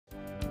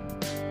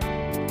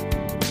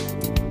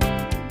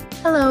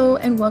Hello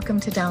and welcome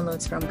to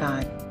Downloads from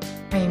God.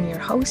 I am your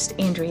host,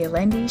 Andrea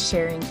Lendy,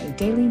 sharing a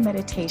daily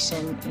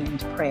meditation and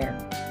prayer.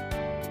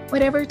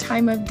 Whatever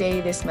time of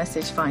day this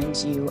message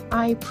finds you,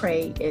 I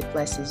pray it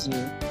blesses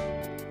you.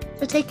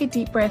 So take a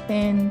deep breath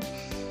in,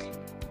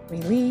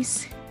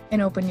 release,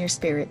 and open your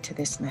spirit to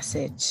this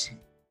message.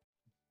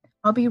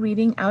 I'll be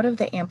reading out of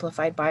the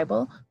Amplified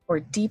Bible for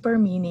deeper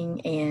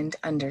meaning and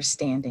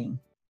understanding.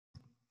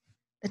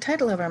 The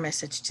title of our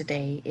message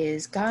today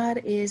is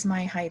God is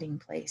My Hiding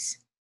Place.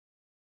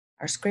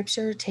 Our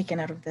scripture taken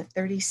out of the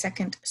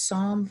 32nd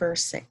Psalm,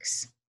 verse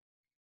 6.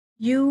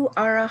 You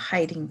are a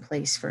hiding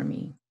place for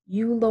me.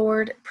 You,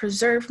 Lord,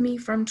 preserve me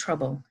from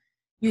trouble.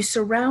 You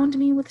surround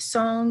me with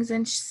songs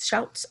and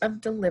shouts of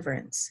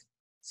deliverance.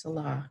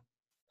 Selah.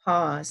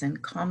 Pause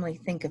and calmly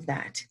think of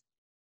that.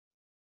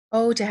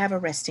 Oh, to have a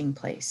resting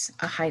place,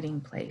 a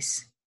hiding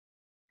place.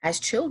 As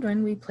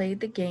children, we played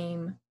the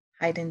game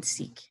hide and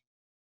seek.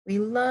 We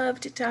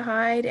loved to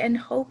hide and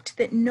hoped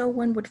that no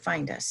one would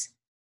find us.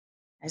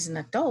 As an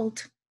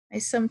adult, I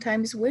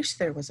sometimes wish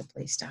there was a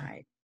place to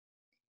hide.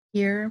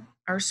 Here,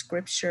 our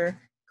scripture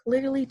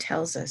clearly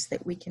tells us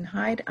that we can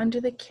hide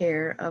under the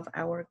care of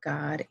our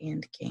God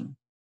and King.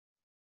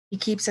 He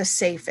keeps us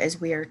safe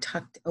as we are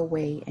tucked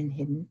away and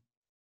hidden.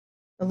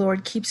 The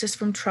Lord keeps us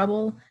from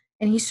trouble,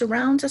 and He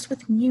surrounds us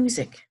with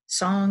music,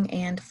 song,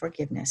 and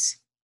forgiveness.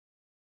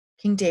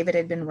 King David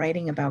had been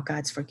writing about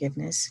God's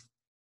forgiveness.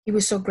 He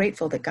was so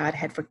grateful that God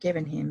had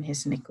forgiven him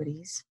his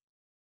iniquities.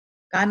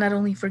 God not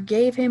only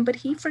forgave him, but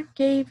He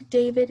forgave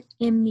David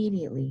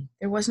immediately.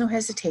 There was no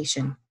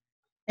hesitation.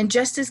 And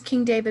just as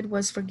King David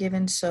was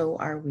forgiven, so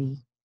are we.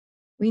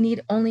 We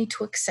need only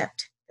to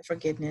accept the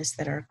forgiveness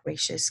that our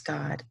gracious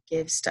God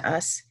gives to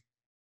us.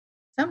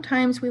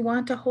 Sometimes we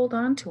want to hold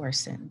on to our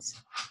sins.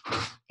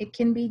 It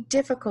can be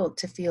difficult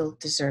to feel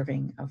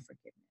deserving of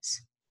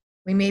forgiveness.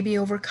 We may be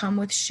overcome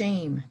with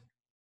shame,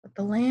 but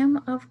the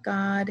Lamb of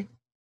God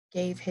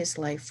gave His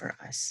life for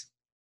us.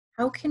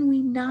 How can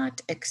we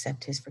not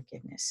accept His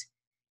forgiveness?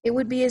 It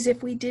would be as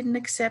if we didn't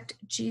accept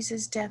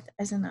Jesus' death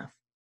as enough.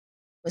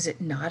 Was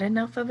it not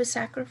enough of a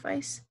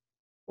sacrifice?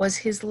 Was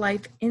His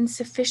life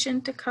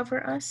insufficient to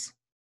cover us?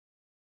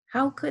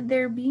 How could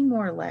there be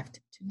more left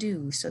to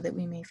do so that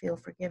we may feel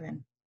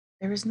forgiven?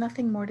 There is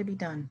nothing more to be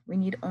done. We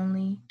need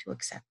only to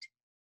accept.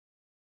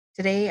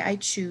 Today, I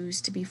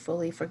choose to be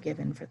fully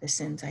forgiven for the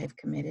sins I have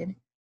committed,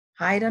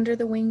 hide under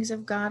the wings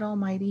of God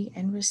Almighty,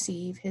 and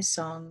receive His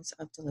songs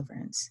of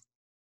deliverance.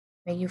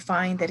 May you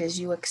find that as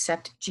you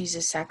accept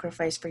Jesus'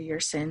 sacrifice for your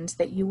sins,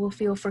 that you will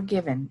feel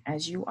forgiven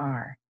as you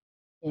are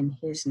in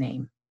His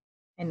name.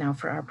 And now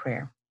for our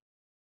prayer.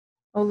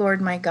 Oh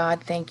Lord, my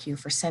God, thank you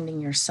for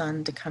sending your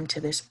Son to come to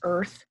this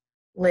earth,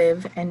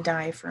 live, and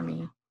die for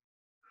me.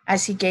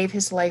 As He gave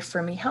His life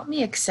for me, help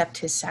me accept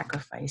His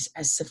sacrifice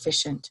as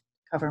sufficient to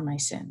cover my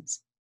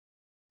sins.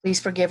 Please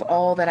forgive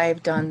all that I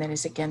have done that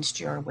is against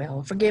your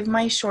will. Forgive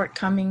my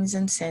shortcomings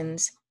and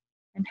sins,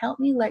 and help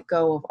me let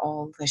go of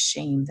all the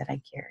shame that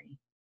I carry.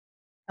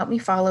 Help me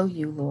follow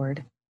you,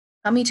 Lord.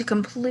 Help me to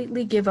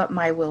completely give up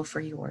my will for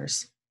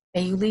yours.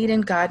 May you lead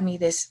and guide me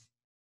this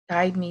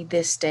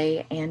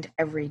day and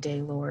every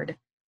day, Lord.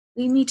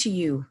 Lead me to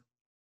you.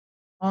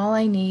 All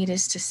I need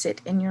is to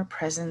sit in your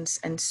presence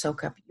and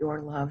soak up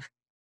your love.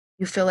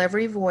 You fill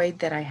every void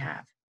that I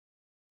have.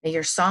 May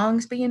your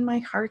songs be in my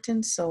heart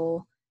and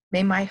soul.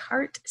 May my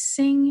heart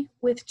sing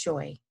with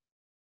joy.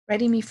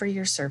 Ready me for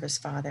your service,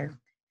 Father.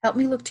 Help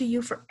me look to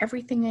you for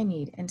everything I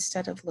need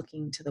instead of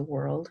looking to the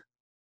world.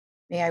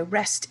 May I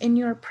rest in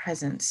your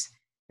presence.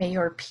 May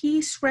your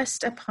peace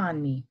rest upon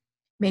me.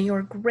 May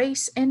your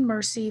grace and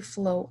mercy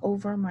flow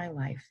over my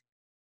life.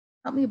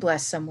 Help me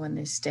bless someone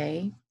this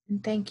day,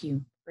 and thank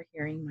you for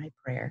hearing my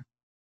prayer.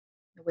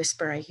 The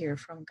whisper I hear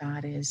from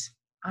God is,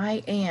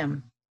 I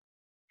am,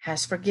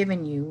 has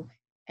forgiven you,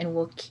 and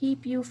will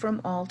keep you from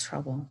all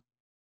trouble.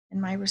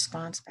 And my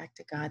response back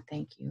to God,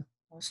 thank you,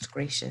 most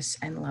gracious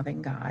and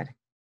loving God.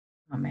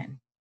 Amen.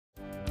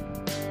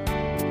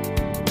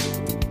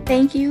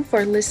 Thank you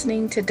for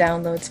listening to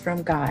Downloads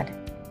from God.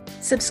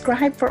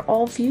 Subscribe for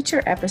all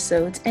future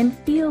episodes and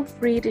feel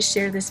free to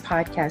share this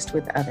podcast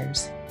with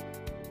others.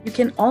 You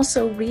can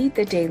also read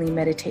the daily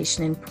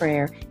meditation and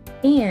prayer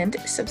and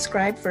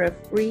subscribe for a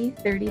free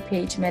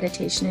 30-page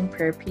meditation and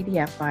prayer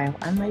PDF file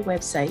on my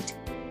website,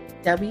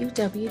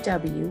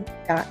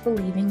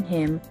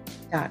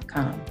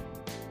 www.believinghim.com.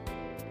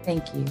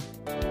 Thank you.